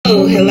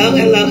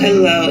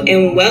Hello,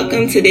 and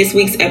welcome to this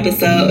week's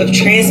episode of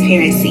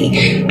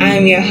Transparency. I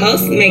am your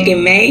host,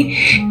 Megan May,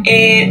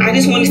 and I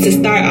just wanted to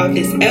start off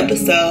this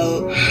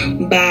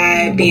episode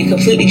by being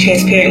completely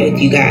transparent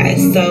with you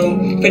guys. So,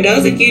 for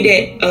those of you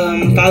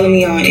that follow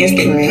me on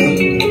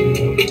Instagram,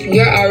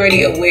 you're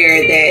already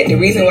aware that the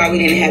reason why we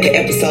didn't have the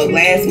episode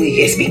last week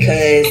is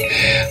because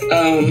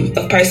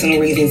of personal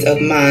reasons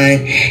of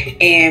mine.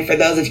 And for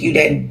those of you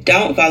that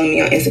don't follow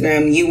me on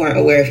Instagram, you weren't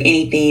aware of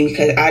anything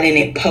because I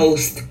didn't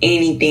post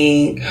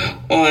anything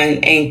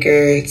on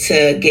Anchor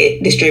to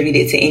get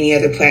distributed to any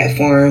other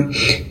platform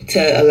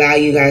to allow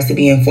you guys to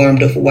be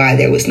informed of why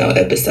there was no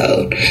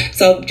episode.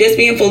 So just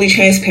being fully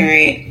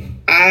transparent,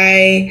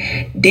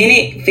 I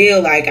didn't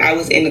feel like I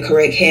was in the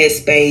correct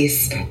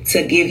headspace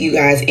to give you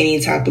guys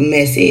any type of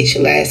message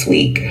last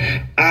week.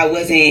 I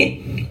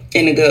wasn't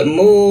in a good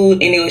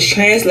mood, and it was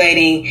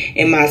translating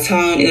in my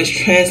tone. It was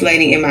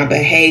translating in my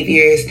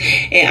behaviors.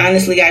 And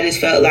honestly, I just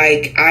felt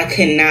like I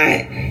could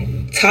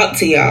not talk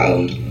to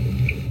y'all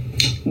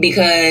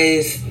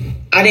because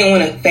I didn't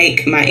want to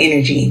fake my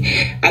energy.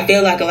 I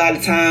feel like a lot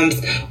of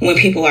times when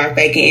people are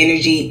faking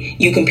energy,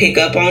 you can pick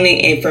up on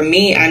it. And for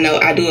me, I know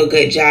I do a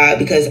good job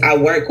because I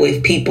work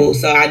with people.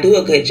 So I do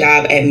a good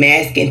job at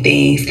masking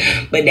things.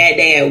 But that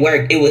day at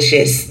work, it was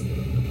just,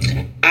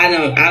 I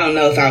don't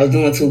know if I was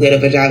doing too good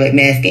of a job at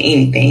masking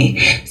anything.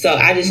 So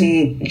I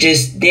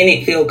just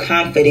didn't feel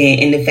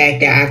confident in the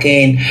fact that I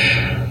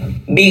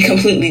can be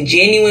completely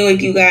genuine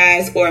with you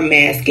guys or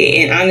mask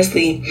it. And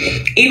honestly,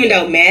 even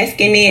though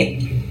masking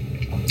it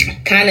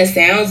kind of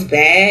sounds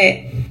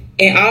bad,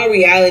 in all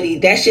reality,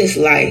 that's just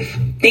life.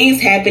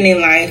 Things happen in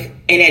life,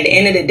 and at the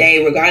end of the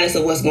day, regardless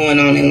of what's going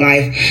on in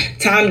life,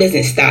 time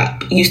doesn't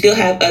stop. You still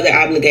have other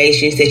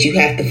obligations that you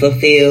have to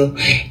fulfill,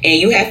 and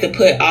you have to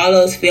put all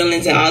those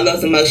feelings and all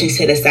those emotions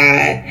to the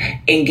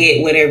side and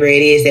get whatever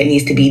it is that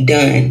needs to be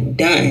done.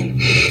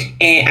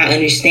 And I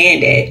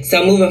understand that.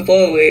 So moving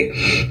forward,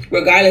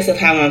 regardless of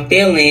how I'm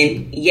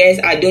feeling, yes,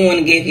 I do want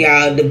to give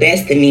y'all the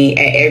best of me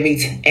at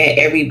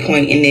every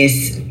point in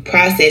this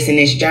process, in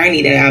this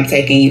journey that I'm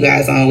taking you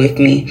guys on with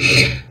me.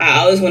 I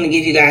always want to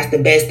give you guys the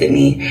best of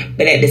me,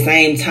 but at the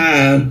same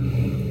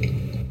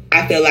time,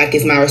 I feel like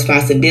it's my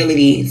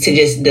responsibility to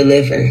just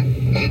deliver.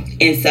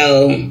 And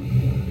so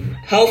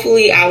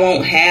hopefully I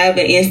won't have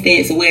an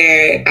instance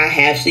where I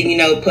have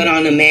to, put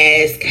on a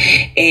mask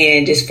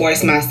and just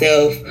force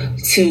myself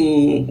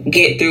to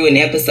get through an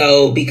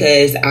episode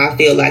because I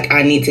feel like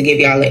I need to give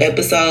y'all an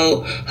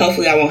episode.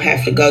 Hopefully I won't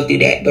have to go through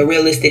that. But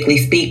realistically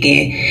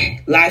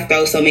speaking, life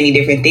throws so many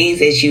different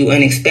things at you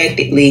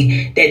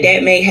unexpectedly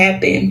that may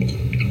happen.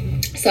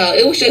 So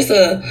it was just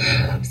a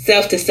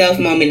self-to-self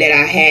moment that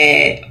I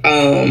had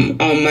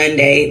on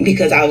Monday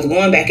because I was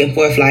going back and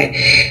forth like,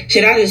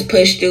 should I just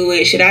push through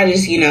it? Should I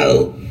just,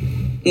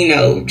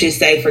 just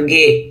say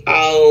forget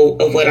all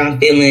of what I'm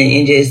feeling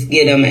and just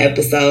give them an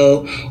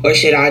episode? Or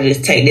should I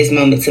just take this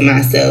moment to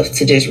myself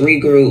to just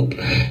regroup,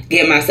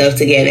 get myself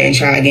together and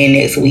try again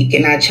next week?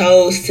 And I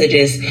chose to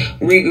just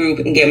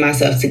regroup and get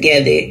myself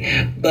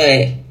together.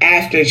 But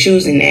after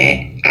choosing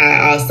that,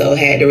 I also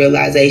had the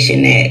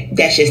realization that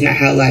that's just not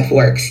how life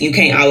works. You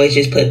can't always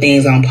just put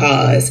things on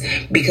pause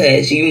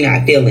because you're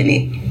not feeling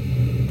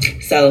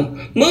it. So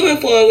moving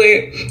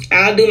forward,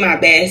 I'll do my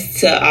best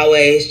to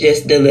always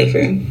just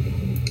deliver.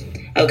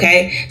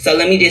 Okay, so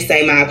let me just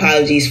say my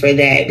apologies for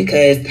that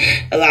because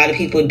a lot of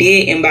people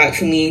did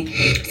inbox me.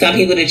 Some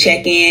people to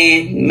check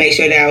in, make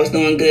sure that I was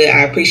doing good.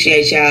 I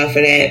appreciate y'all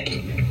for that.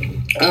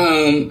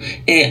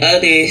 And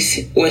others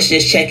was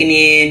just checking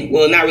in.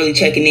 Well, not really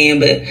checking in,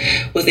 but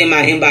was in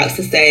my inbox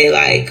to say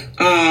like,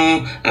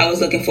 I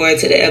was looking forward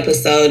to the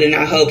episode and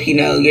I hope,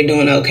 you're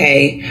doing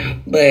okay.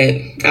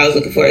 But I was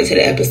looking forward to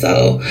the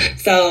episode.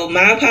 So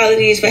my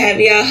apologies for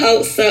having y'all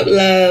hopes up,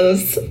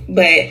 loves.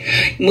 But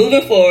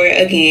moving forward,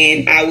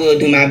 again, I will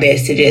do my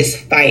best to just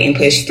fight and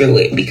push through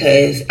it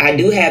because I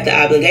do have the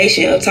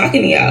obligation of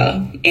talking to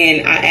y'all.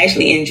 And I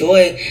actually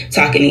enjoy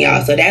talking to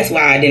y'all. So that's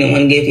why I didn't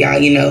want to give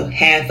y'all,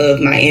 half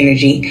of my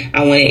energy.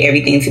 I wanted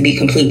everything to be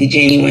completely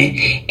genuine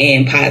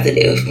and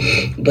positive.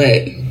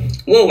 But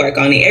we'll work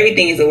on it.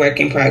 Everything is a work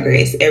in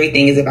progress.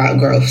 Everything is about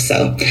growth.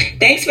 So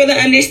thanks for the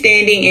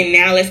understanding. And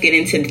now let's get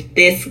into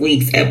this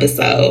week's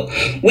episode,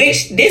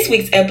 which this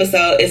week's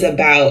episode is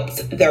about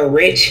the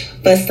rich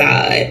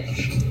facade.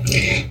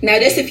 Now,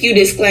 just a few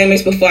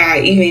disclaimers before I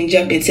even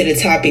jump into the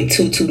topic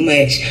too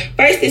much.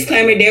 First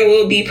disclaimer, there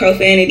will be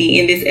profanity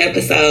in this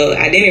episode.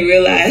 I didn't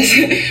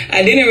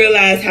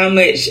realize how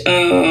much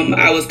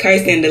I was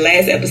cursing the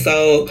last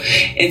episode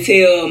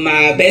until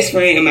my best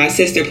friend and my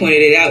sister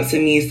pointed it out to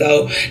me.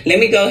 So let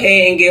me go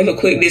ahead and give a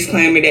quick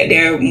disclaimer that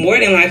there more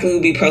than likely will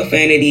be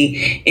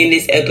profanity in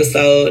this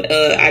episode.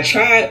 I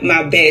tried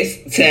my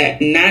best to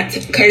not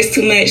curse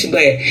too much,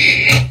 but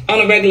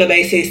on a regular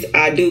basis,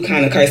 I do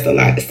kind of curse a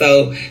lot.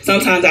 So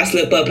sometimes I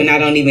slip up and I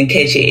don't even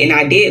catch it. And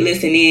I did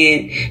listen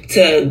in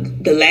to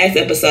the last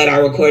episode I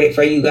recorded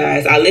for you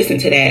guys. I listened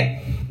to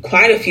that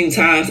quite a few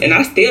times and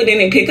I still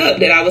didn't pick up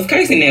that I was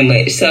cursing that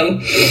much. So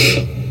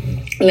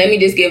let me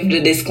just give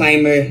the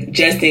disclaimer,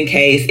 just in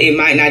case. It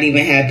might not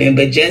even happen,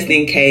 but just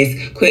in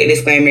case, quick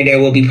disclaimer, there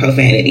will be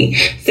profanity.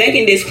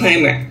 Second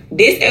disclaimer,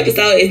 this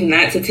episode is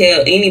not to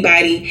tell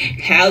anybody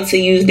how to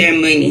use their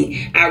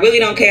money. I really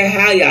don't care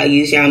how y'all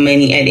use y'all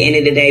money at the end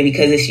of the day,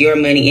 because it's your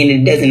money and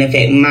it doesn't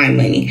affect my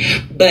money.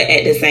 But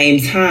at the same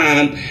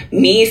time,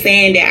 me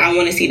saying that I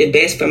want to see the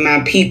best for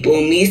my people,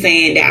 me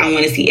saying that I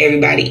want to see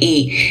everybody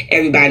eat,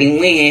 everybody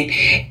win,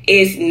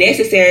 it's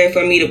necessary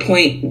for me to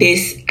point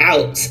this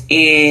out.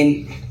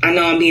 And I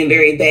know I'm being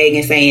very vague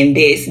in saying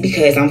this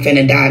because I'm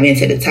finna dive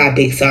into the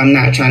topic, so I'm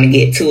not trying to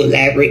get too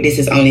elaborate. This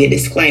is only a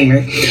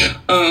disclaimer.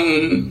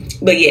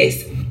 But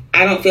yes,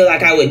 I don't feel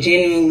like I would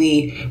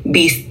genuinely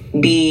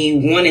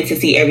be wanting to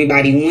see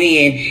everybody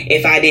win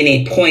if I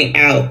didn't point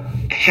out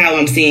how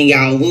I'm seeing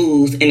y'all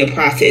lose in the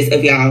process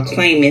of y'all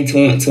claiming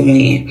to want to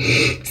win.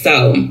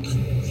 So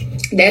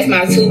that's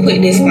my 2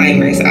 quick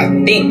disclaimers. I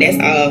think that's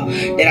all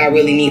that I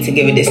really need to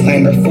give a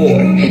disclaimer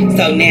for.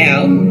 So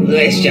now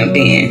let's jump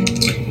in.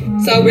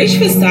 So Rich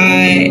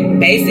Facade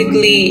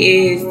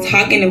basically is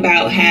talking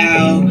about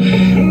how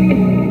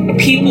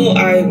people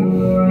are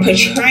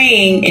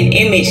portraying an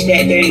image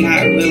that they're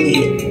not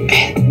really,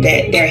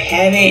 that they're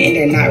having and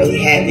they're not really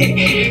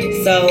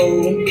having. So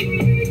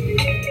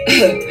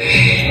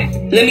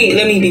let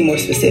me be more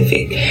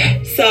specific.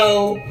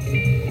 So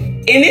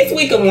in this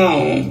week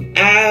alone,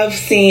 I've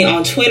seen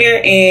on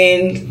Twitter,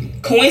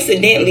 and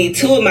coincidentally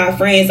 2 of my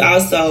friends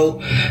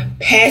also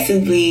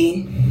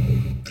passively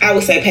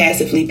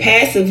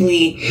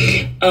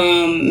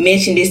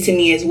mentioned this to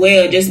me as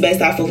well, just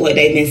based off of what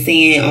they've been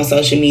seeing on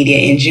social media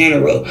in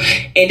general.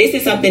 And this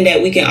is something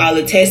that we can all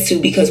attest to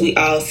because we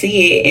all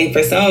see it. And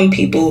for some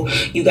people,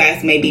 you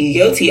guys may be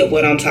guilty of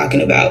what I'm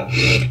talking about.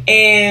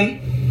 And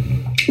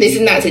this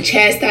is not to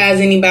chastise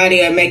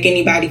anybody or make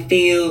anybody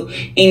feel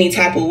any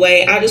type of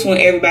way. I just want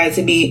everybody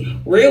to be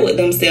real with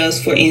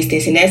themselves, for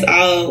instance. And that's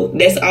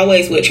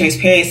always what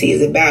transparency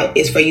is about,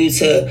 is for you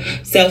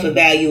to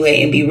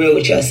self-evaluate and be real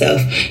with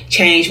yourself.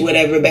 Change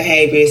whatever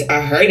behaviors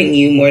are hurting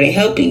you more than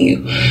helping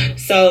you.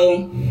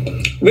 So,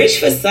 Rich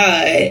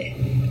Facade,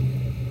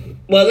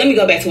 well, let me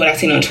go back to what I've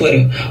seen on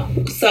Twitter.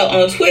 So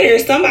on Twitter,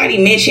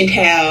 somebody mentioned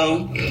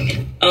how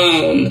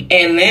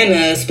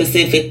Atlanta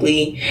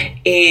specifically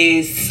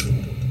is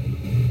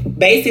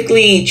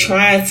basically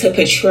trying to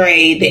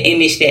portray the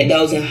image that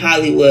those in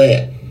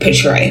Hollywood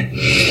portray.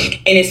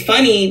 And it's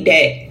funny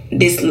that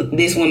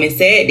this woman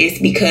said this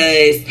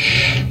because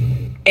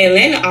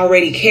Atlanta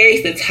already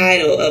carries the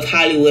title of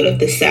Hollywood of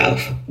the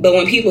South. But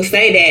when people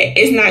say that,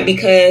 it's not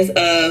because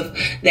of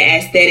the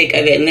aesthetic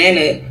of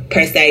Atlanta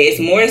per se. It's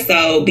more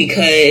so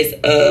because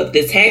of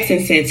the tax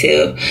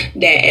incentive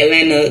that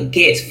Atlanta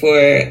gets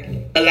for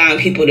allowing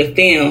people to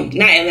film,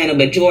 not Atlanta,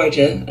 but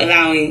Georgia,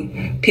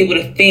 allowing people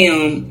to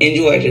film in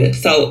Georgia.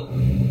 So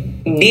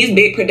these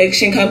big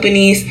production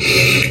companies,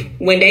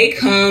 when they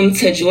come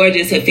to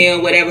Georgia to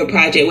film whatever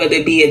project, whether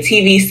it be a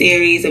TV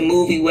series, a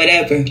movie,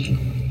 whatever,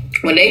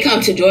 when they come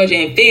to Georgia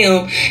and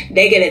film,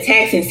 they get a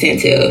tax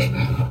incentive.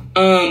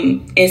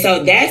 And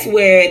so that's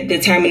where the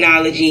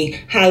terminology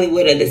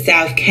Hollywood of the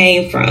South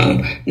came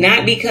from.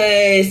 Not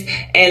because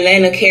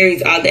Atlanta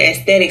carries all the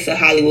aesthetics of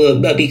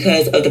Hollywood, but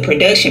because of the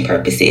production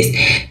purposes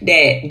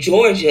that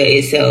Georgia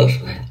itself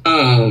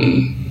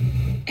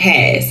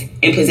has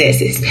and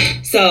possesses.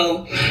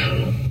 So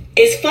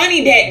it's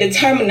funny that the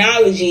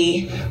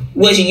terminology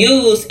was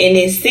used in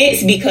this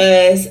sense,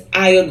 because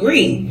I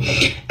agree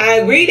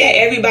that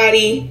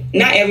everybody,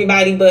 not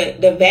everybody, but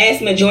the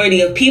vast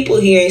majority of people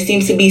here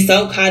seems to be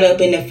so caught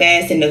up in the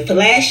fast and the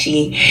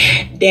flashy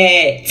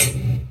that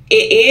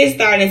it is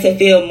starting to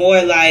feel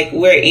more like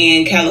we're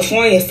in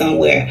California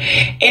somewhere.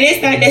 And it's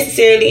not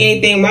necessarily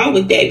anything wrong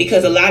with that,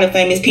 because a lot of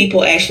famous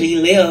people actually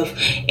live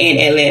in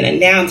Atlanta.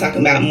 Now I'm talking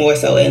about more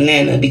so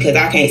Atlanta, because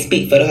I can't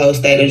speak for the whole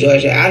state of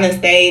Georgia. I done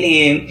stayed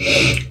in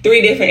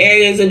 3 different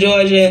areas of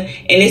Georgia,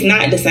 and it's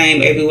not the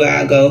same everywhere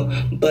I go,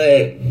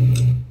 but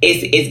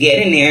it's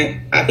getting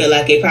there. I feel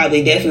like it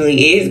probably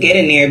definitely is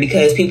getting there,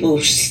 because people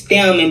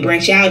stem and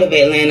branch out of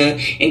Atlanta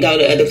and go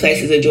to other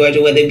places of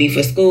Georgia, whether it be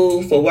for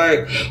school, for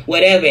work,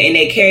 whatever, and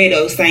they carry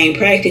those same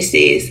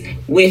practices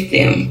with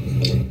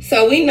them.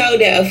 So we know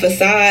that a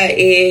facade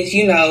is,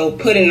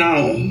 putting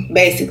on,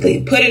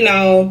 basically. Putting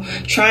on,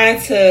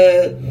 trying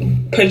to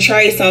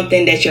portray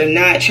something that you're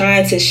not,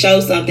 trying to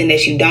show something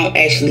that you don't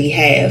actually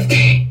have.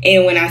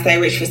 And when I say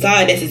rich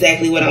facade, that's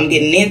exactly what I'm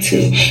getting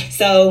into.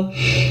 So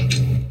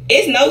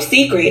it's no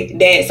secret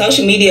that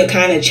social media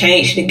kind of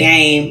changed the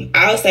game.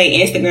 I'll say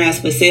Instagram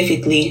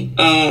specifically,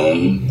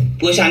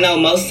 which I know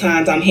most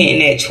times I'm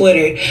hinting at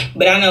Twitter,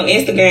 but I know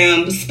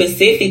Instagram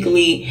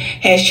specifically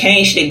has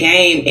changed the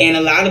game, and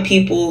a lot of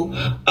people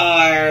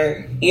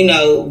are,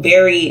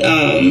 very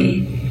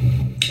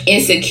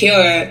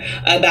insecure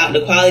about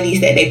the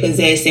qualities that they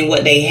possess and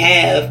what they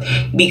have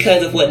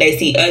because of what they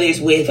see others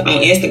with on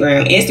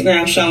Instagram.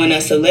 Instagram showing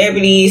us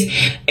celebrities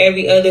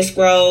every other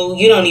scroll.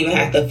 You don't even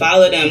have to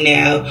follow them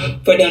now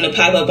for them to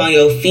pop up on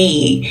your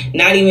feed.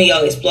 Not even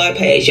your explore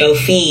page, your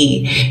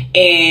feed.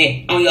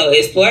 And on your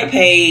explore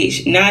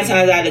page, 9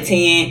 times out of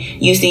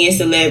 10, you seeing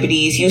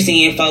celebrities, you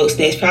seeing folks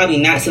that's probably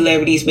not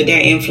celebrities, but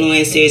they're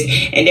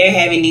influencers, and they're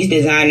having these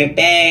designer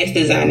bags,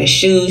 designer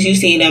shoes. You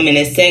see them in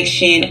a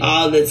section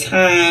all the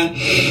time.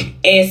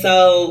 And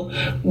so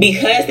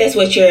because that's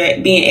what you're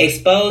being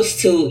exposed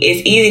to,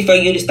 it's easy for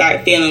you to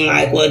start feeling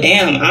like, well,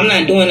 damn, I'm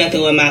not doing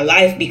nothing with my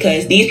life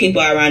because these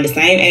people are around the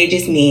same age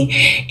as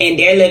me and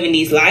they're living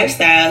these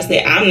lifestyles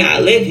that I'm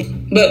not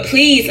living. But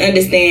please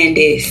understand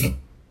this.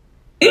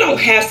 You don't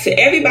have to.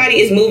 Everybody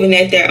is moving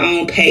at their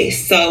own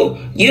pace. So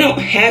you don't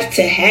have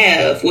to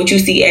have what you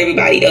see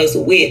everybody else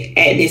with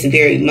at this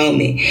very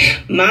moment.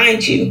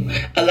 Mind you,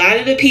 a lot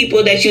of the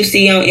people that you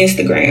see on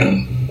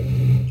Instagram,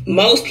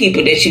 most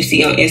people that you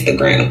see on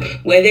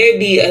Instagram, whether it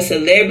be a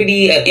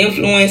celebrity, an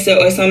influencer,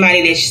 or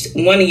somebody that's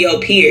one of your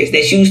peers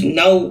that you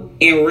know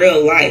in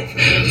real life,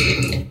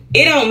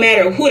 it don't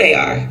matter who they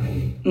are.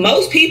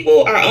 Most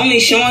people are only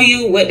showing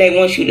you what they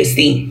want you to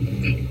see.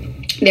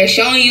 They're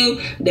showing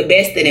you the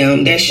best of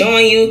them. They're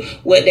showing you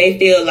what they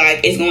feel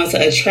like is going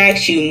to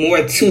attract you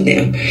more to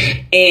them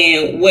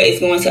and what is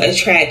going to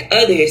attract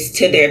others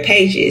to their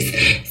pages.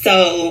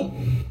 So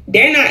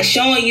they're not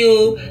showing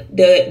you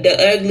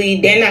the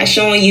ugly. They're not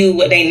showing you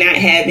what they're not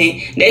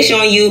having. They're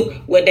showing you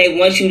what they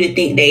want you to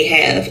think they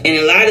have. And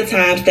a lot of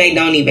times they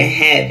don't even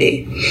have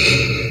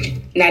it.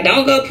 Now,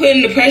 don't go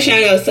putting the pressure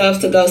on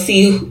yourself to go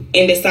see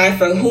and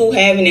decipher who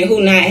having and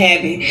who not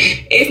having.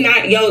 It's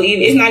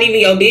not even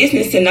your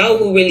business to know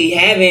who really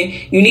having.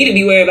 You need to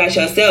be worried about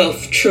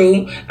yourself.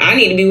 True. I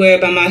need to be worried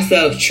about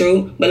myself.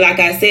 True. But like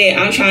I said,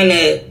 I'm trying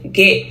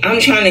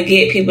to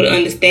get people to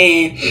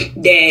understand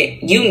that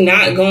you're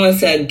not going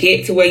to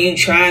get to where you're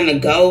trying to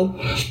go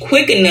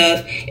quick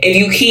enough if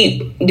you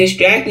keep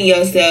distracting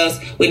yourselves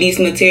with these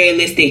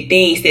materialistic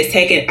things that's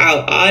taking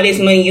out all this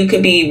money you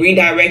could be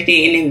redirected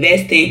and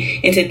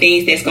investing into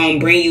things that's going to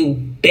bring you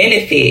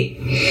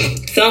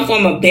benefit, some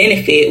form of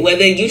benefit,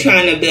 whether you're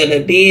trying to build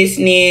a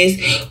business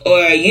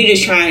or you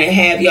just trying to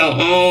have your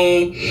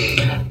own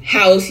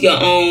house,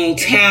 your own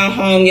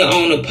townhome, your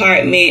own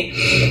apartment.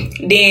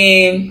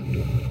 Then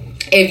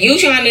if you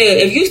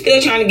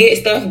still trying to get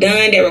stuff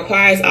done that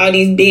requires all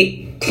these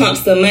big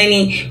clumps of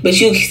money, but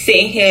you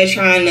sitting here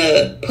trying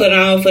to put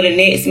on for the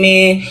next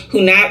man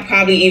who not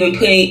probably even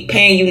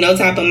paying you no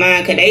type of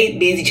mind because they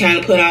busy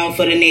trying to put on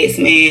for the next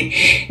man,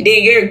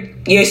 then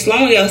you're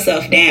slowing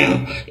yourself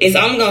down. It's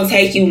only going to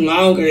take you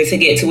longer to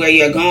get to where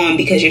you're going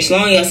because you're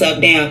slowing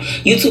yourself down.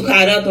 You too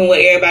caught up in what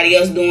everybody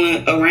else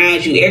doing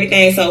around you.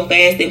 Everything's so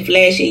fast and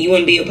flashy. You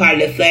want to be a part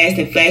of the fast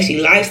and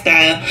flashy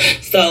lifestyle.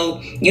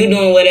 So you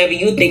doing whatever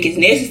you think is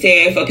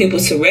necessary for people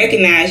to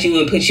recognize you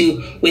and put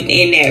you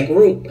within that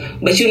group.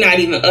 But you're not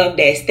even of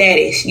that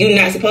status. You're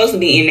not supposed to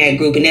be in that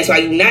group, and that's why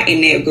you're not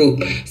in that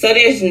group. So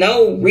there's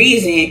no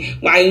reason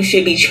why you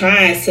should be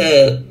trying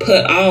to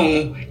put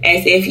on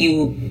as if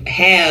you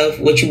have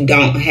what you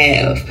don't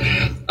have.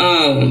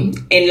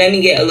 And let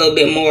me get a little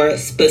bit more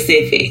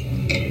specific.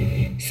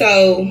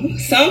 So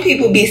some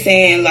people be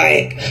saying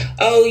like,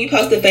 oh, you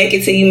supposed to fake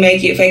it till you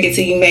make it, fake it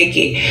till you make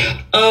it.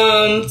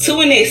 To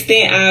an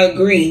extent, I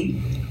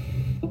agree.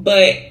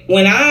 But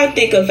when I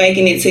think of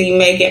faking it till you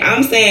make it,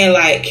 I'm saying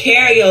like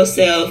carry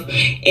yourself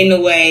in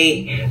a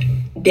way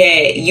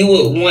that you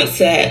would want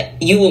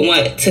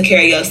to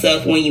carry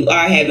yourself when you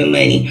are having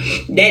money.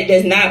 That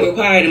does not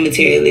require the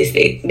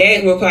materialistic.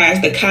 That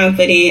requires the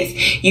confidence,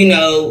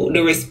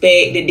 the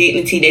respect, the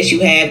dignity that you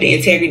have, the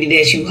integrity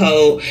that you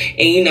hold,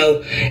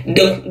 and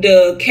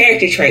the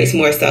character traits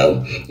more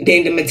so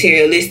than the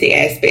materialistic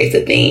aspects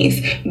of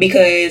things,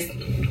 because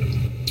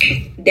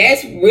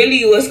that's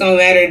really what's gonna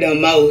matter the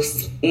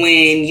most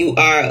when you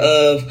are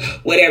of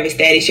whatever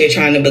status you're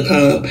trying to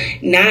become.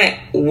 Not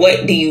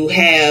what do you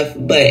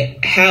have,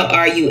 but how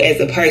are you as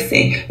a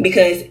person?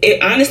 Because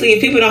honestly,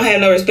 if people don't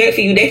have no respect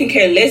for you, they can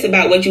care less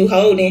about what you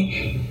holding.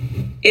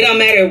 It don't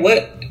matter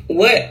what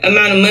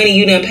amount of money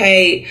you done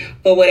paid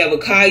for whatever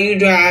car you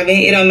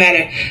driving. It don't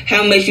matter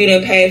how much you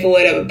done paid for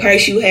whatever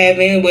purse you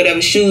having,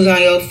 whatever shoes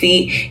on your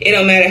feet. It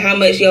don't matter how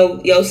much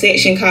your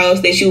section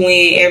costs that you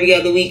win every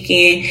other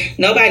weekend.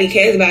 Nobody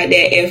cares about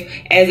that if,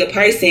 as a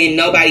person,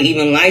 nobody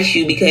even likes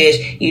you because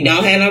you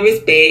don't have no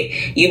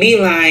respect. You be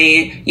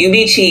lying, you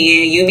be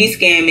cheating, you be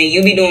scamming,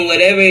 you be doing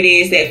whatever it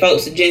is that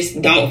folks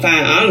just don't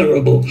find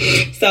honorable.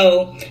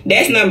 So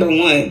that's number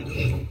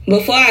one.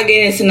 Before I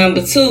get into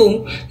number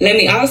two, let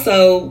me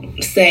also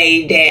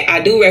say that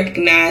I do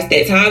recognize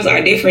that times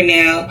are different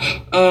now.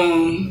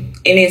 And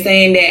in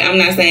saying that, I'm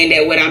not saying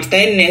that what I'm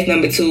stating as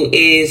number two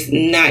is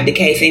not the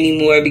case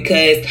anymore,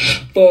 because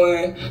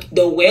for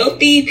the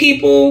wealthy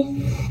people,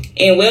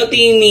 and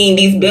wealthy mean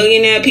these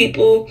billionaire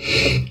people,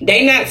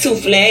 they not too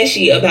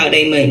flashy about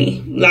their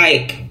money.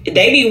 Like,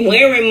 they be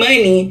wearing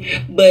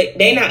money, but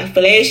they not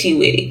flashy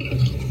with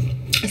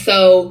it.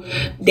 So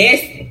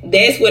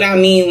that's what I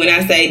mean when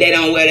I say they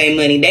don't wear their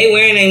money. They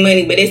wearing their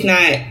money, but it's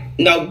not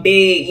no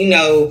big,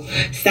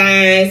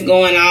 signs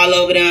going all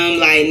over them,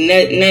 like none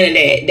of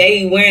that.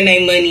 They wearing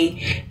their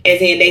money as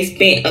in they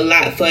spent a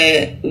lot for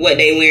what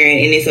they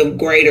wearing, and it's of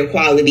greater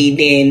quality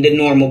than the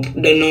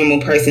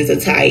normal person's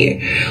attire.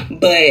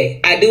 But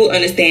I do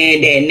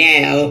understand that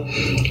now,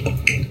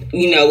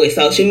 with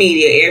social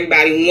media,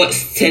 everybody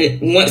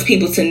wants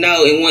people to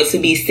know and wants to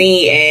be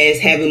seen as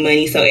having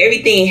money. So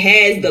everything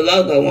has the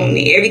logo on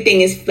it.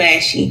 Everything is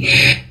flashy.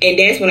 And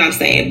that's what I'm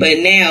saying. But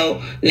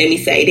now, let me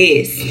say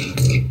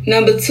this.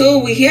 Number 2,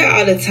 we hear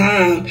all the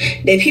time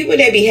that people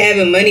that be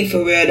having money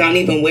for real don't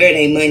even wear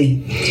their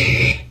money.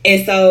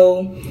 And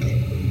so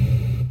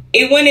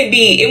it wouldn't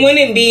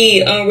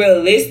be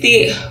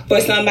unrealistic for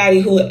somebody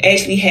who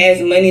actually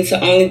has money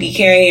to only be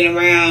carrying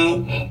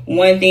around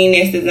one thing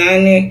that's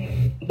designer.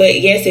 But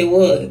yes, it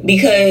would.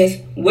 Because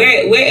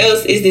where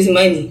else is this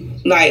money?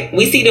 Like,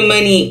 we see the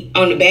money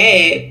on the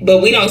bag,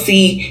 but we don't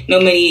see no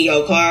money in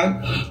your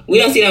car. We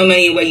don't see no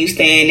money in where you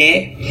staying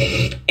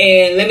at.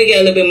 And let me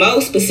get a little bit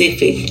more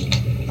specific.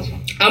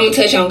 I'm going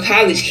to touch on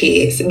college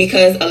kids,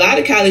 because a lot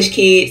of college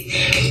kids,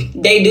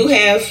 they do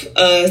have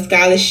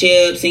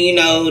scholarships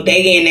and,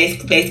 they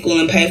getting their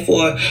schooling paid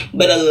for,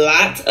 but a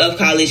lot of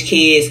college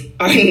kids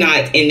are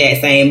not in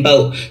that same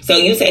boat. So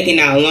you taking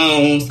out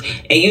loans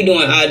and you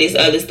doing all this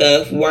other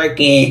stuff,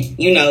 working,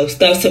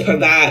 stuff to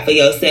provide for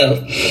yourself.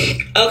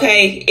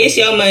 Okay, it's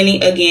your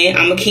money. Again,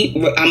 I'm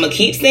gonna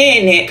keep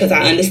saying that because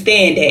I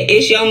understand that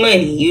it's your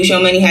money. Use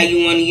your money how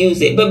you want to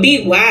use it, but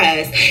be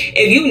wise.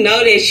 If you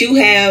know that you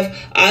have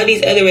all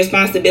these other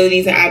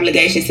responsibilities and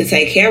obligations to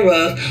take care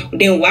of,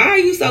 then why are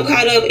you so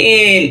caught up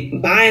in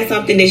buying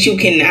something that you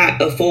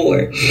cannot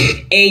afford?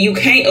 And you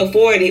can't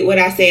afford it. What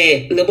I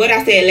said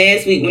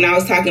last week when I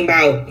was talking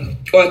about,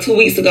 or 2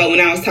 weeks ago when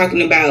I was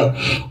talking about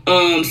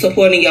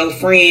supporting your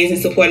friends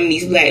and supporting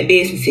these black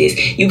businesses.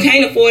 You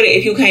can't afford it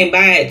if you can't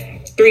buy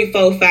it 3,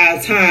 4,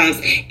 5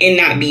 times and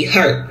not be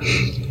hurt.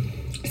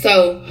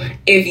 So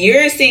if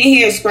you're sitting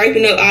here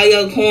scraping up all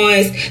your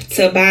coins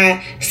to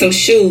buy some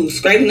shoes,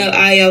 scraping up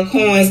all your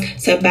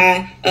coins to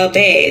buy a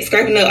bag,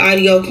 scraping up all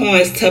your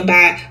coins to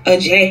buy a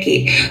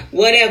jacket,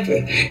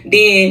 whatever,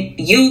 then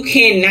you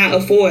cannot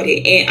afford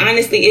it. And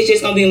honestly, it's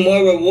just going to be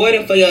more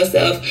rewarding for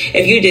yourself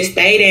if you just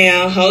stay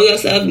down, hold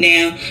yourself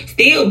down,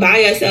 still buy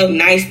yourself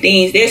nice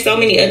things. There's so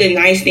many other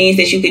nice things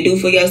that you could do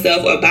for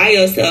yourself or buy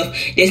yourself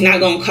that's not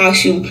going to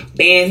cost you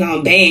bands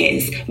on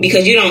bands,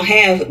 because you don't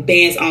have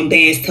bands on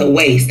bands to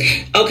waste.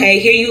 Okay,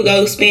 here you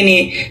go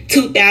spending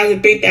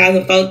 $2,000,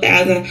 $3,000,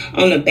 $4,000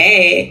 on the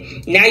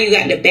bag. Now you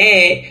got the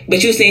bag,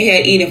 but you sitting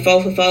here eating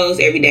 4 for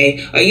 4s every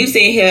day. Or you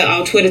sitting here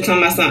on Twitter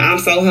talking about something, I'm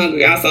so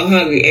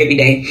hungry every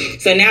day.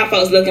 So now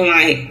folks looking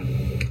like,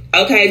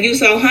 okay, if you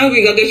so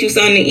hungry, go get you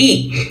something to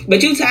eat.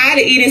 But you tired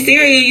of eating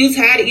cereal, you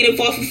tired of eating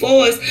 4 for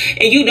 4s,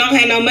 and you don't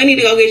have no money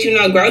to go get you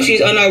no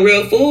groceries or no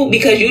real food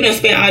because you done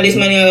spent all this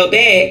money on your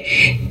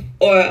bag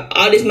or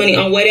all this money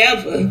on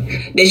whatever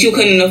that you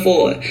couldn't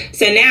afford.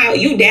 So now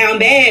you down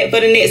bad for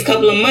the next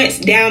couple of months,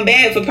 down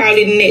bad for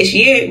probably the next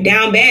year,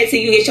 down bad till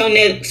you get your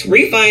next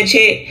refund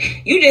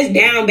check. You just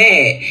down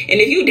bad.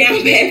 And if you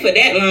down bad for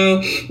that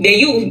long,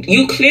 then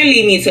you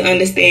clearly need to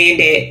understand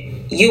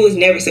that you was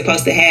never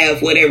supposed to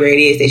have whatever it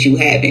is that you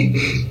having.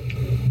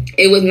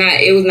 It was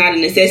not a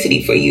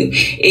necessity for you.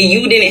 And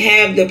you didn't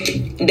have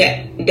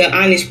the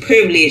honest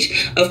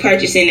privilege of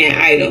purchasing that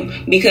item,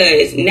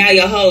 because now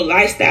your whole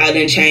lifestyle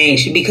done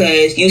changed,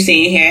 because you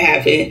sitting here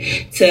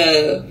having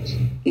to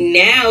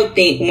now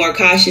think more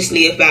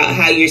cautiously about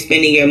how you're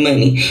spending your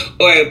money,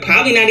 or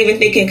probably not even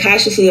thinking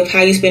cautiously of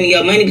how you're spending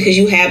your money because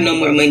you have no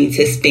more money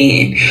to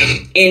spend.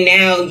 And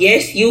now,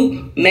 yes,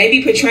 you may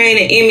be portraying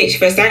an image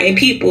for certain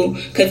people,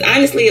 because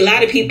honestly, a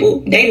lot of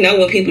people, they know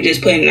when people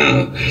just putting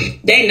on.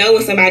 They know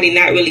when somebody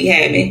not really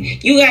having.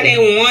 You got that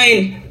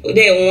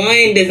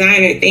one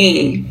designer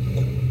thing,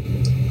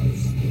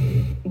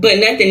 but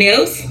nothing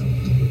else.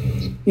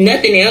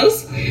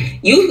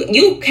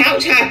 You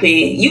couch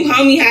hopping, you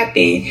homie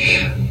hopping.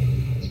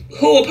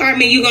 Who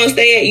apartment you gonna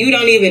stay at, you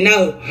don't even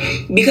know,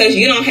 because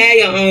you don't have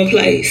your own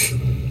place.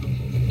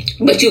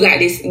 But you got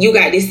this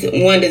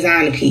one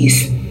designer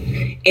piece,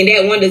 and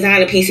that one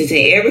designer piece is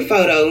in every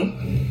photo.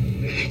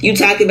 You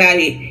talk about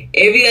it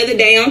every other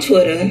day on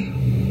Twitter,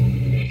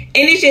 and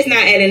it's just not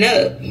adding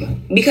up,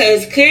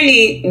 because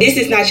clearly this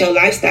is not your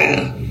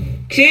lifestyle.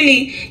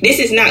 Clearly this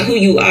is not who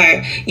you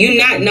are. You're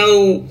not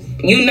no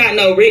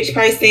rich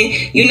person.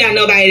 You're not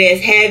nobody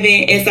that's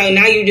having. And so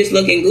now you're just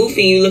looking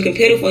goofy, you looking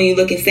pitiful, and you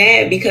looking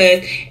sad,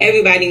 because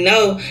everybody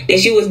know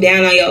that you was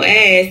down on your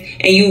ass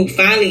and you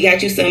finally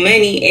got you some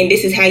money, and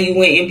this is how you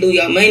went and blew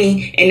your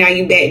money, and now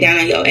you back down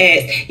on your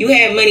ass. You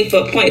had money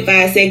for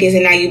 0.5 seconds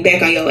and now you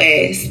back on your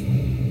ass.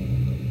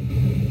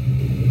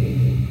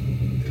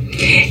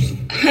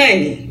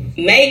 Honey,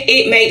 make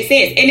it make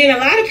sense. And then a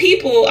lot of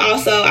people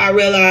also, I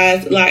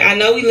realize, like, I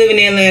know we live in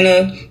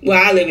Atlanta.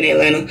 Well, I live in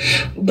Atlanta,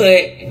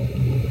 but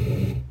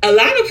a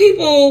lot of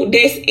people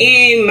that's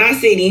in my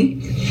city,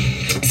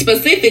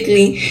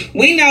 specifically,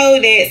 we know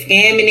that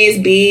scamming is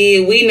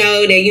big. We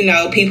know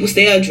that, people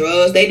sell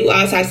drugs. They do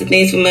all types of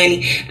things for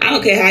money. I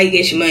don't care how you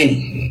get your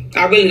money.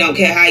 I really don't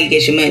care how you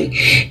get your money.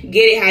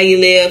 Get it how you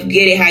live.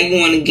 Get it how you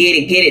want to get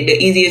it. Get it the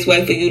easiest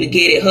way for you to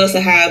get it.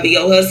 Hustle however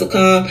your hustle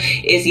come.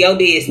 It's your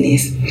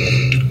business.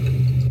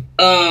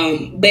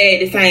 But at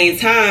the same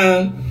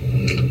time,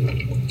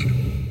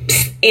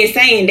 in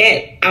saying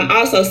that, I'm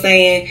also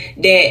saying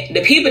that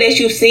the people that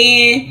you're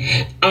seeing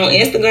on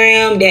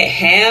Instagram that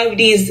have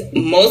these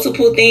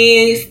multiple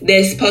things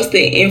that's supposed to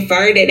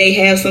infer that they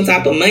have some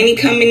type of money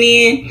coming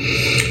in,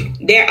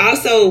 they're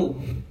also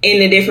in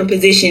a different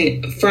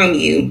position from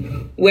you.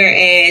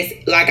 Whereas,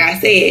 like I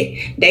said,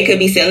 they could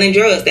be selling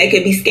drugs. They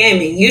could be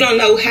scamming. You don't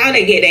know how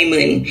they get their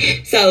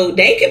money. So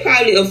they could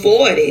probably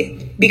afford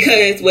it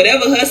because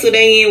whatever hustle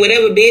they in,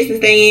 whatever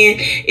business they in,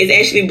 is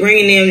actually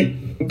bringing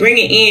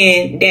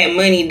in that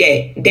money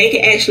that they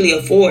can actually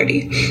afford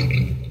it.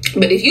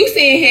 But if you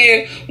sitting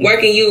here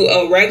working you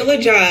a regular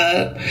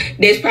job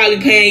that's probably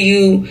paying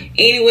you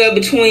anywhere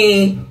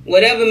between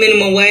whatever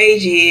minimum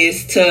wage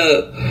is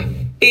to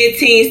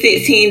 $15,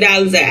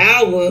 $16 an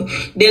hour,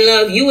 then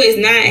love, you is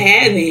not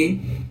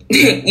having,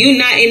 you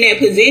not in that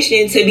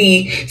position to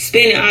be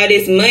spending all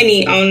this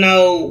money on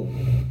no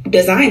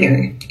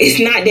designer. It's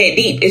not that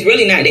deep. It's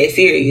really not that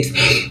serious.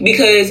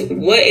 Because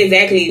what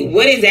exactly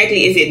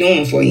is it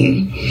doing for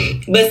you?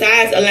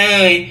 Besides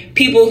allowing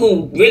people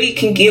who really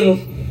can give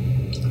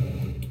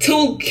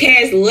two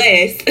cares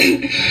less,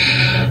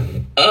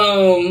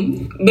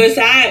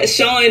 besides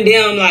showing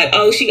them like,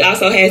 oh, she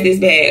also has this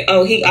bag,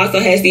 oh, he also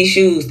has these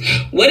shoes,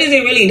 what is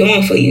it really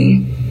doing for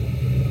you?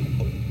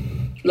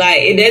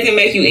 Like, it doesn't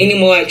make you any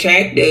more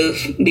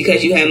attractive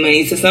because you have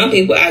money. To some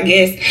people, I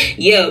guess,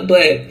 yeah,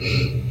 but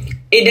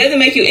it doesn't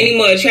make you any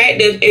more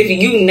attractive if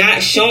you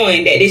not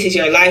showing that this is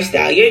your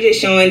lifestyle. You're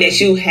just showing that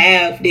you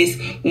have this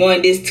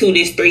one, this two,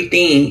 this three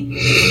thing.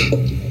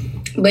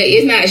 But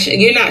it's not.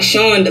 You're not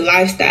showing the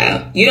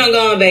lifestyle. You don't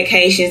go on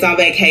vacations.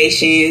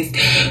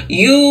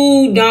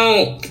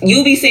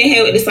 You be sitting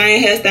here with the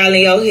same hairstyle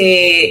in your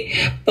head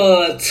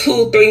for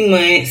 2-3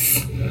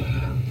 months.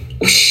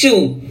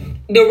 Shoot.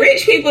 The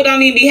rich people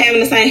don't even be having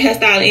the same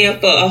hairstyle in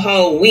for a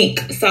whole week.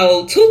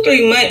 So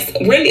 2-3 months,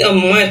 really a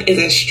month is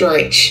a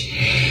stretch.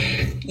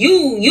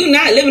 You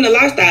not living a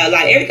lifestyle.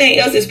 Like, everything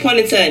else is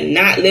pointing to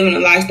not living a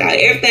lifestyle.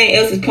 Everything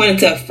else is pointing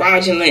to a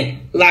fraudulent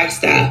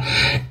lifestyle.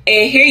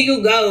 And here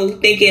you go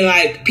thinking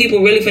like people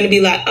really finna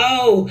be like,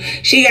 oh,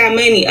 she got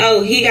money,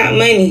 oh, he got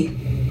money.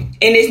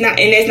 And that's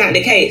not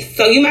the case.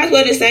 So you might as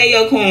well just save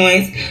your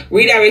coins,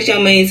 redirect your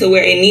money to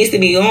where it needs to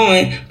be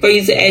going for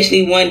you to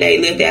actually one day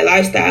live that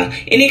lifestyle. And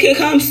it can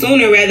come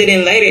sooner rather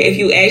than later if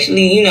you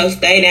actually,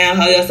 stay down,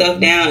 hold yourself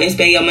down, and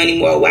spend your money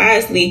more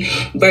wisely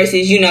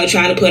versus,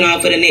 trying to put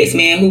on for the next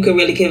man who could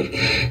really give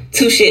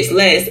two shits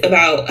less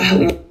about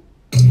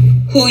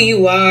who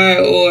you are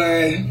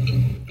or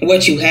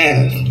what you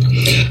have.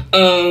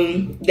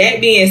 That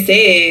being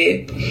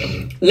said,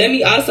 let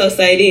me also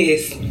say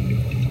this.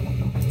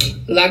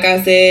 Like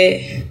I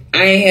said,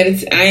 I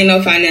ain't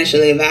no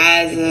financial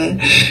advisor.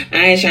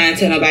 I ain't trying to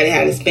tell nobody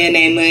how to spend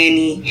their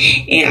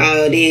money and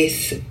all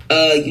this.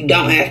 You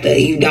don't have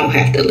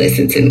to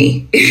listen to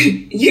me.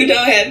 You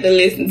don't have to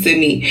listen to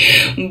me.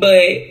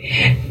 But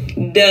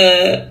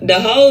the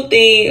whole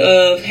thing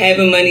of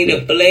having money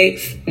to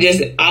flex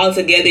just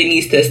altogether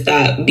needs to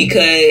stop,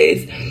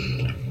 because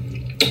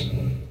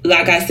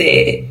like I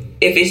said,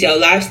 if it's your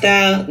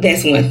lifestyle,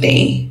 that's one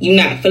thing. You're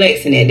not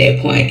flexing at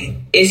that point.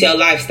 It's your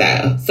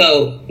lifestyle.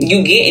 So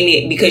you getting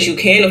it because you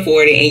can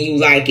afford it and you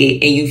like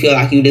it and you feel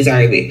like you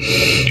deserve it.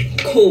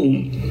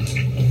 Cool.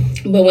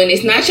 But when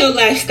it's not your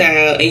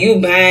lifestyle and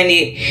you buying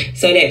it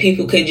so that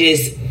people could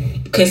just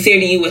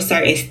consider you a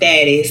certain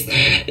status,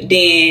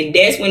 then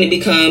that's when it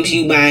becomes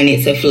you buying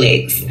it to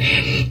flex.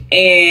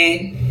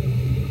 And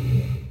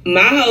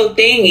my whole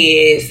thing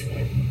is,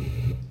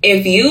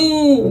 if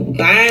you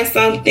buying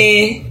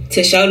something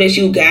to show that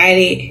you got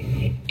it,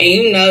 and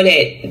you know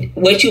that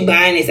what you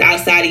buying is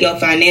outside of your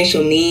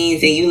financial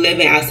means and you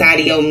living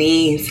outside of your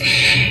means,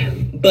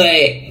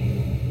 but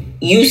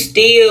you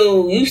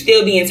still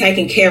being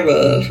taken care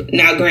of.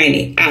 Now,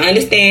 granted, I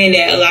understand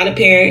that a lot of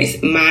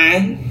parents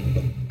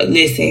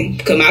listen,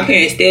 because my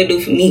parents still do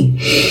for me.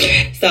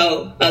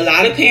 So a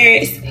lot of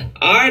parents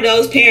are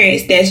those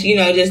parents that's,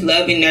 just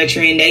loving,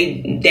 nurturing.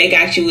 They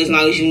got you as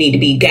long as you need to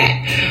be got.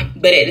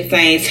 But at the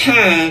same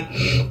time,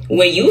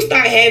 when you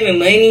start having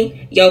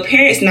money, your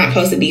parents not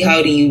supposed to be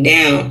holding you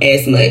down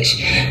as much.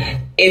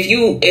 If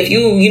you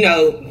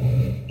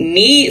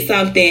need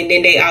something,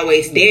 then they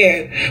always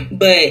there,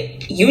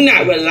 but you're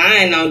not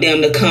relying on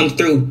them to come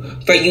through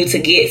for you to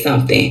get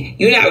something.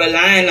 You're not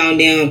relying on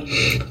them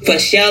for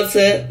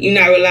shelter. You're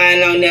not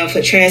relying on them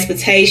for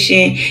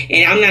transportation.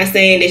 And I'm not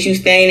saying that you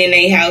staying in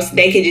their house,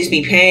 they could just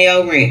be paying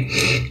your rent.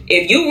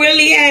 If you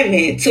really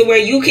having to where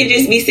you could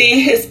just be sitting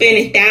here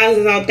spending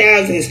thousands on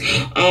thousands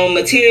on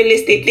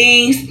materialistic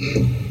things,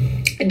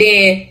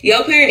 then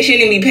your parents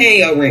shouldn't be paying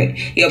your rent.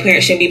 Your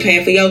parents shouldn't be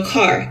paying for your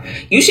car.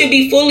 You should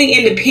be fully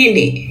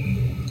independent.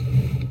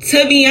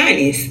 to be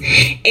honest.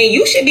 And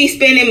you should be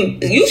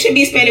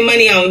spending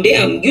money on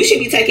them. You should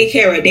be taking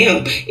care of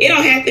them. It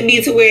don't have to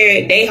be to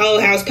where they whole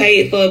house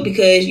paid for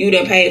because you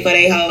done paid for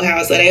their whole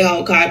house, or their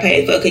whole car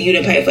paid for because you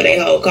done paid for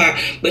their whole car.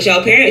 But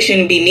your parents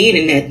shouldn't be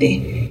needing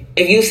nothing.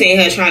 If you seen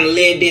her trying to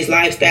live this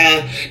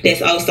lifestyle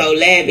that's also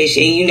lavish,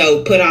 and you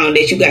know, put on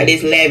that you got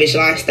this lavish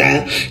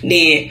lifestyle,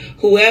 then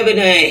whoever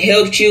done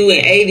helped you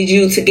and aided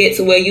you to get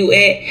to where you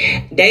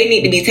at, they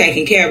need to be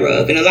taken care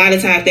of. And a lot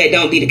of times that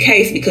don't be the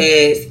case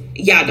because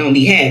y'all don't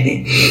be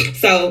having.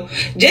 So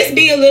just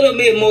be a little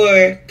bit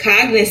more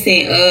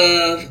cognizant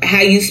of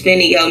how you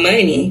spending your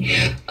money.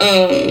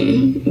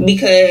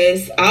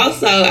 Because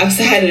also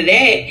outside of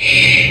that,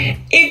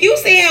 if you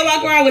see her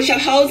walk around with your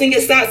hoes in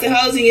your socks and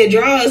hoes in your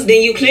drawers,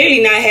 then you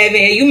clearly not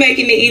having, and you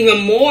making it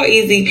even more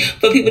easy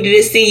for people to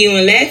just see you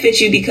and laugh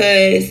at you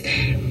because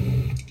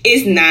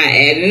it's not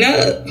adding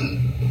up.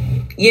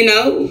 You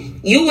know,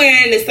 you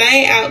wearing the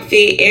same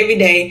outfit every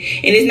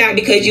day, and it's not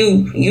because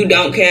you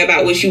don't care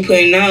about what you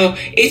putting on.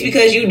 It's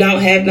because you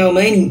don't have no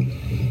money.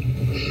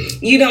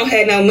 You don't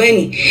have no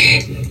money.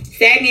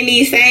 Sagging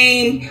these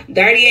same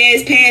dirty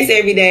ass pants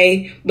every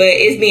day, but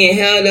it's being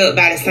held up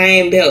by the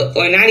same belt,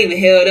 or not even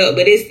held up,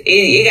 but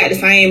it got the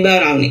same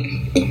belt on it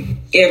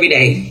every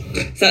day.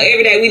 So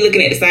every day we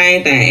looking at the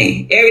same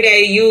thing. Every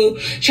day you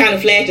trying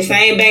to flash the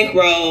same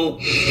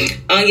bankroll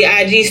on your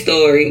IG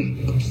story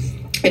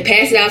and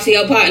pass it out to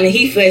your partner,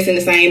 he flexing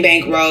the same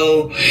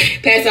bankroll.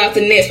 Pass it out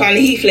to the next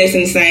partner, he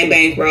flexing the same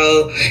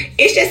bankroll.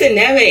 It's just a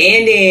never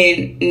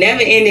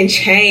ending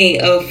chain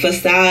of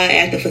facade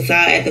after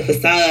facade after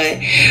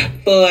facade.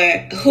 For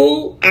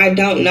who? I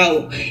don't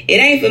know. It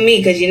ain't for me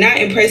because you're not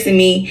impressing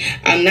me.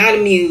 I'm not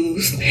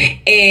amused.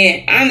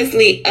 And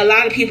honestly, a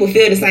lot of people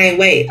feel the same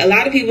way. A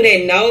lot of people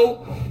that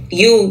know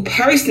you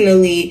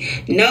personally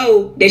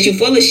know that you're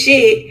full of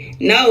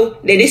shit, know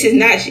that this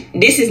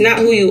is not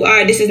who you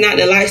are. This is not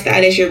the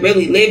lifestyle that you're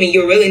really living.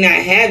 You're really not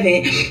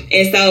having.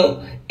 And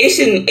so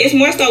it's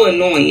more so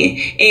annoying.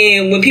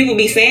 And when people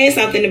be saying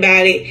something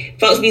about it,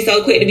 folks be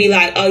so quick to be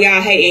like, oh,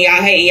 y'all hating,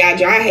 y'all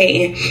dry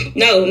hating.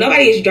 No,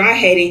 nobody is dry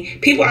hating.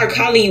 People are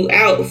calling you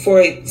out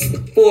for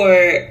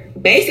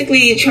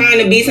basically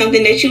trying to be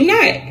something that you're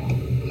not.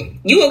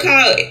 You would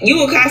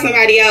call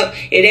somebody out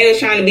if they was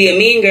trying to be a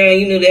mean girl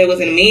and you knew they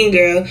wasn't a mean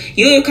girl.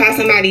 You would call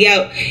somebody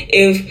out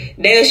if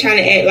they was trying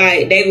to act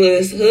like they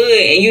was hood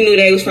and you knew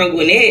they was from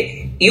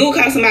Gwinnett. You would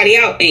call somebody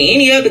out in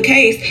any other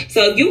case.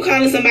 So if you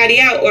calling somebody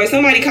out or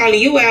somebody calling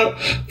you out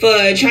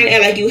for trying to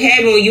act like you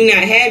having when you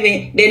not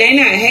having, then they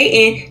not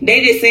hating.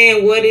 They just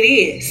saying what it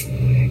is.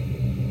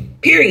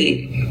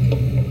 Period.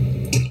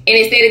 And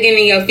instead of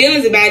getting your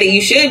feelings about it,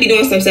 you should be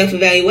doing some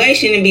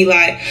self-evaluation and be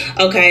like,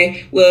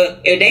 okay, well,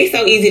 if it's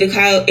so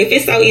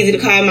easy to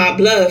call my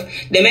bluff,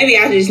 then maybe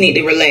I just need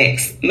to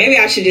relax. Maybe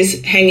I should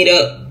just hang it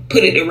up,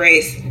 put it to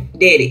rest,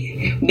 dead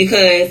it.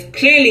 Because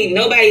clearly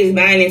nobody is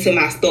buying into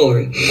my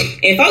story.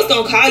 And folks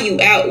gonna call you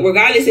out,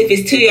 regardless if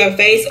it's to your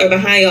face or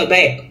behind your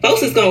back.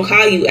 Folks is gonna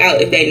call you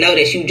out if they know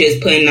that you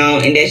just putting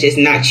on and that's just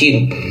not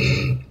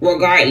you.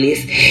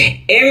 Regardless,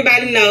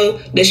 everybody know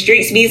the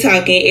streets be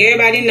talking.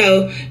 Everybody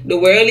know the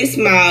world is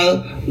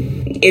small.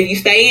 If you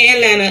stay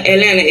in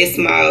Atlanta is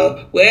small.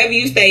 Wherever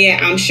you stay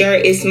at, I'm sure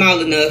it's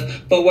small enough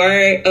for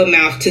word of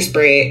mouth to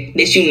spread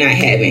that you're not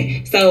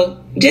having. So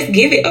just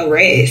give it a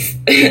rest.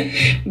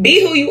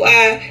 Be who you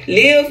are.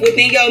 Live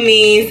within your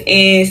means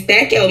and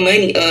stack your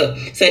money up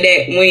so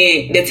that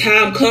when the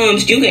time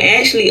comes, you can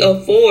actually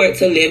afford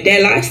to live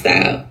that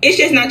lifestyle. It's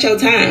just not your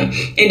time.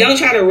 And don't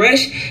try to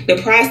rush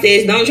the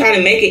process. Don't try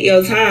to make it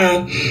your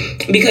time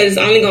because it's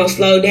only going to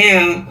slow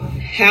down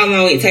how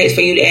long it takes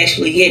for you to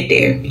actually get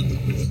there.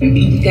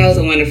 That was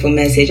a wonderful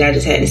message. I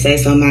just had to say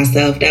so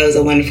myself. That was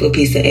a wonderful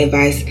piece of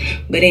advice.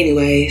 But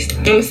anyways,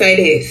 I'm going to say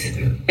this.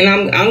 And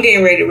I'm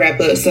getting ready to wrap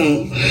up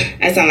soon.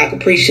 I sound like a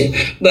preacher.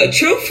 But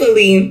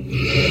truthfully,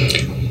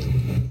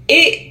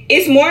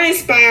 it's more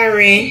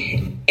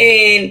inspiring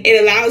and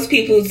it allows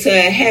people to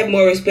have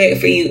more respect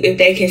for you if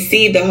they can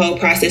see the whole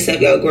process of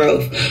your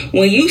growth.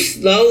 When you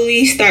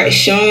slowly start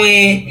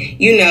showing,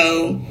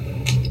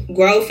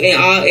 growth in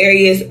all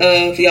areas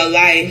of your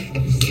life,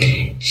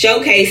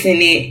 showcasing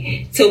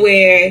it to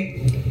where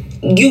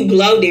you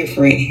glow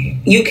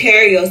different, you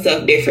carry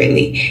yourself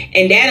differently,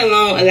 and that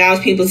alone allows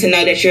people to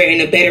know that you're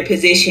in a better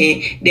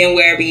position than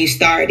wherever you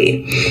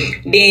started.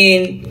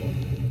 Then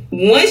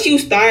once you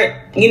start,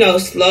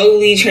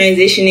 slowly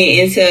transitioning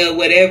into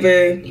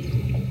whatever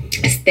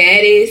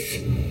status,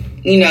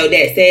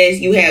 that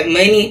says you have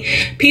money,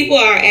 people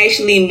are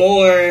actually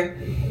more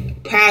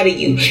proud of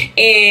you.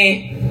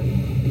 And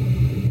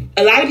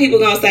a lot of people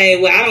gonna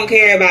say, well, I don't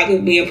care about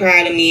people being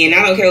proud of me, and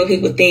I don't care what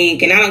people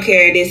think, and I don't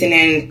care this and that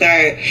and the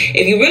third.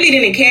 If you really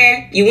didn't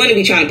care, you wouldn't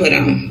be trying to put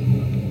on.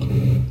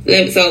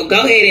 So go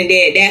ahead and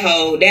dead that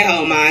whole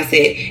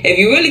mindset. If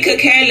you really could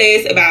care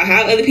less about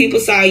how other people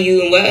saw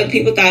you and what other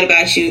people thought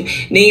about you,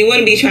 then you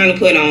wouldn't be trying to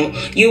put on.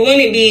 You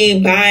wouldn't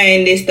be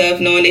buying this stuff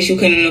knowing that you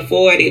couldn't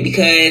afford it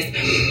because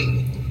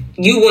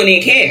you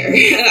wouldn't care.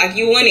 Like,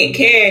 you wouldn't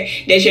care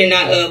that you're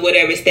not of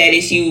whatever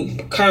status you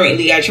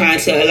currently are trying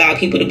to allow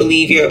people to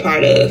believe you're a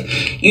part of.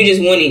 You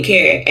just wouldn't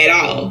care at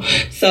all.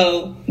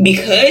 So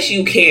because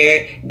you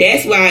care,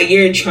 that's why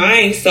you're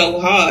trying so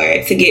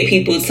hard to get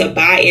people to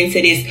buy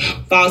into this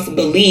false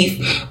belief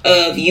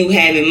of you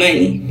having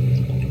money.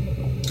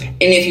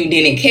 And if you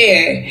didn't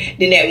care,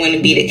 then that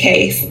wouldn't be the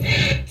case.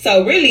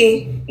 So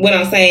really, what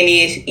I'm saying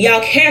is,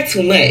 y'all care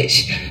too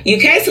much. You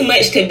care too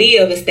much to be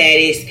of a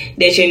status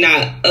that you're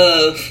not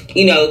of,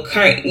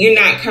 you're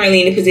not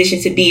currently in a position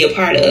to be a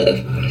part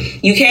of.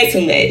 You care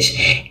too much.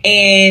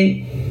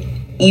 And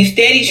you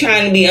steady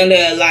trying to be under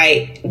a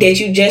light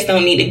that you just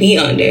don't need to be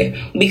under.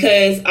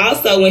 Because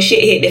also when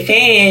shit hit the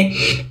fan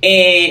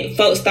and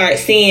folks start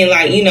seeing,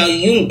 like, you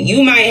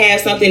might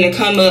have something to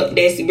come up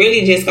that's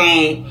really just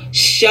gonna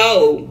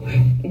show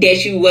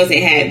that you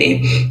wasn't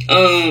having.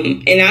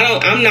 And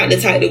I'm not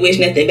the type to wish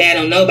nothing bad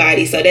on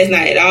nobody, so that's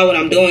not at all what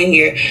I'm doing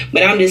here.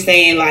 But I'm just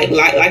saying, like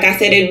I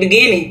said at the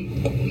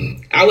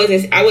beginning, I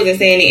wasn't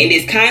saying it in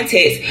this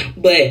context,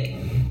 but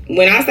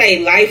when I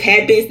say life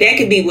happens, that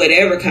could be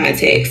whatever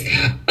context.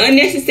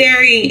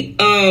 Unnecessary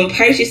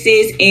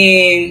purchases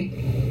and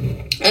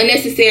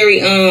unnecessary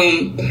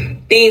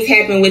things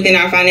happen within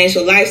our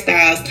financial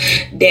lifestyles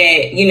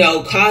that,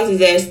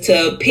 causes us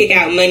to pick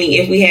out money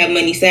if we have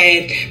money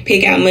saved,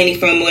 pick out money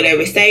from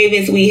whatever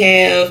savings we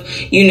have.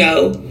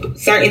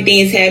 Certain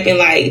things happen,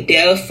 like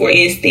death, for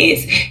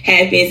instance,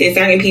 happens, and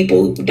certain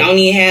people don't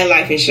even have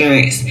life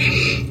insurance.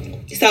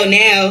 So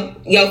now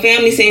your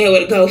family sitting here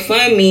with a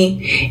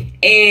GoFundMe,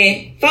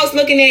 and folks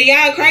looking at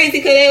y'all crazy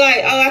because they're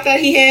like, oh, I thought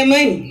he had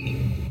money.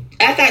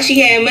 I thought she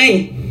had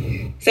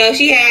money. So if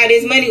she had all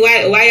this money,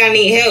 why y'all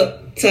need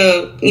help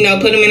to,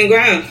 put them in the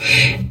ground?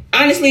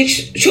 Honestly,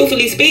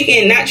 truthfully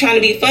speaking, not trying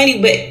to be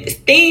funny, but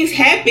things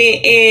happen,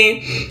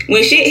 and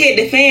when shit hit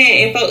the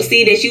fan and folks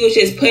see that you was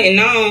just putting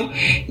on,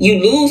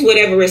 you lose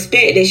whatever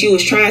respect that you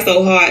was trying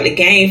so hard to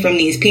gain from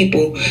these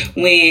people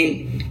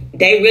when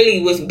they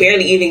really was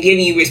barely even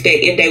giving you respect,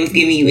 if they was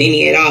giving you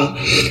any at all.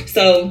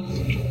 So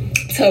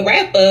to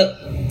wrap up,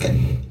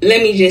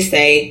 let me just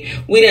say,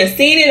 we done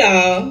seen it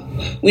all.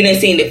 We done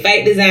seen the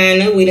fake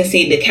designer. We done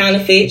seen the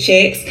counterfeit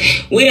checks.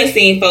 We done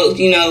seen folks,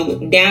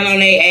 down on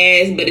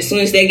their ass, but as soon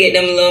as they get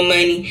them a little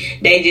money,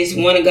 they just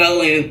want to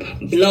go and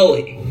blow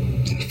it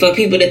for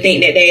people to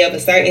think that they of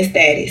a certain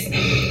status.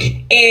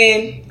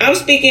 And I'm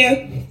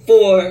speaking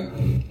for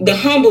the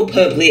humble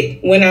public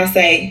when I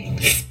say,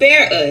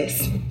 spare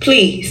us.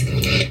 Please,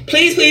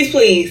 please, please,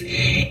 please.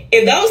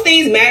 If those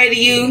things matter to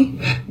you,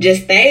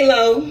 just stay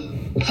low,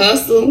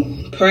 hustle,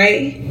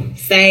 pray,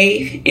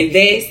 save,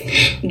 invest,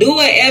 do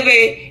whatever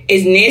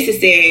is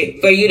necessary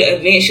for you to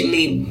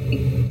eventually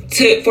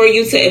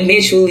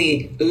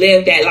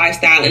live that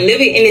lifestyle and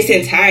live it in its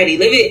entirety,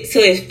 live it to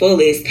its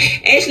fullest,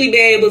 actually be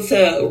able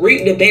to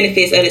reap the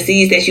benefits of the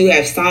seeds that you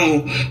have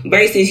sown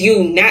versus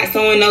you not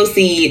sowing those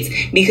seeds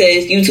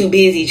because you too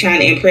busy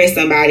trying to impress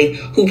somebody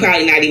who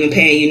probably not even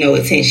paying you no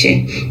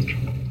attention.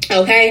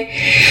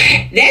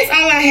 Okay, that's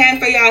all I have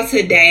for y'all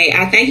today.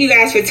 I thank you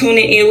guys for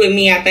tuning in with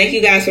me. I thank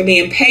you guys for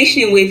being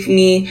patient with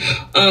me,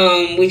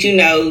 with,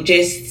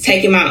 just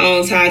taking my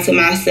own time to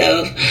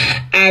myself.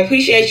 I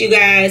appreciate you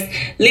guys.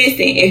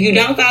 Listen, if you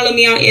don't follow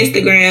me on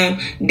Instagram,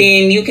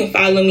 then you can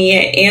follow me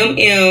at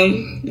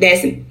MM,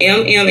 that's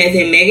MM as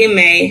in Megan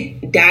May,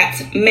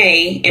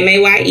 .May,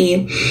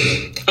 M-A-Y-E,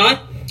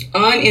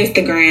 on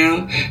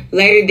Instagram.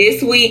 Later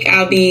this week,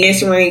 I'll be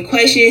answering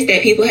questions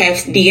that people have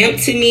DM'd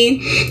to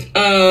me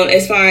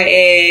as far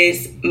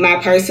as my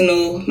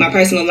personal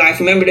life.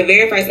 Remember the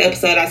very first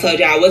episode I told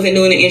you I wasn't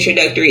doing an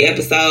introductory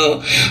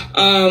episode,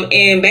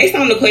 and based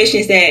on the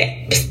questions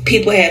that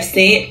people have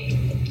sent,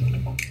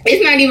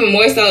 it's not even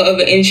more so of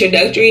an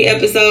introductory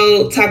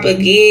episode type of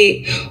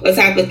gig or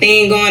type of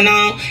thing going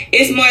on.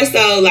 It's more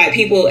so like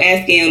people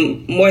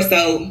asking more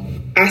so.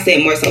 I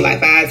said more so like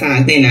 5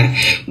 times, didn't I?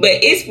 But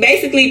it's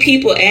basically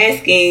people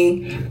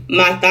asking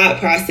my thought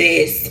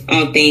process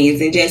on things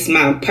and just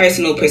my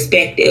personal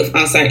perspective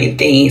on certain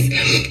things.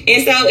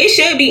 And so it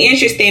should be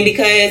interesting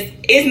because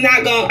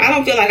I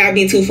don't feel like I'll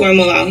be too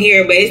formal on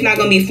here, but it's not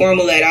going to be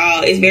formal at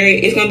all. It's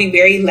going to be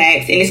very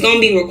lax, and it's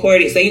going to be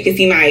recorded so you can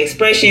see my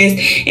expressions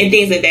and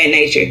things of that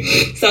nature.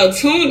 So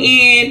tune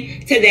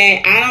in to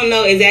that. I don't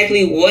know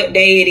exactly what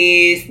day it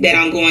is that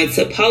I'm going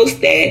to post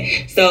that.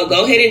 So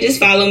go ahead and just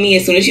follow me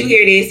as soon as you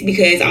hear this,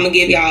 because I'm going to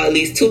give y'all at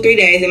least 2-3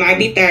 days. It might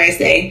be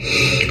Thursday,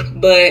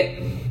 but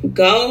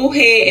go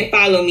ahead and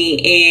follow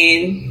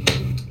me, and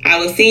I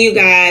will see you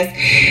guys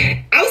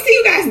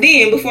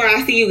then before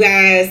I see you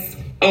guys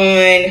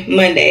on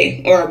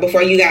Monday, or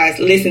before you guys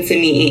listen to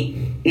me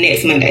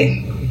next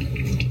Monday.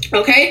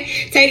 Okay?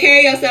 Take care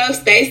of yourself.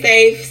 Stay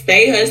safe.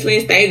 Stay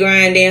hustling. Stay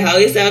grinding.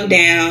 Hold yourself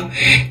down.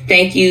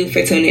 Thank you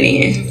for tuning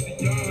in.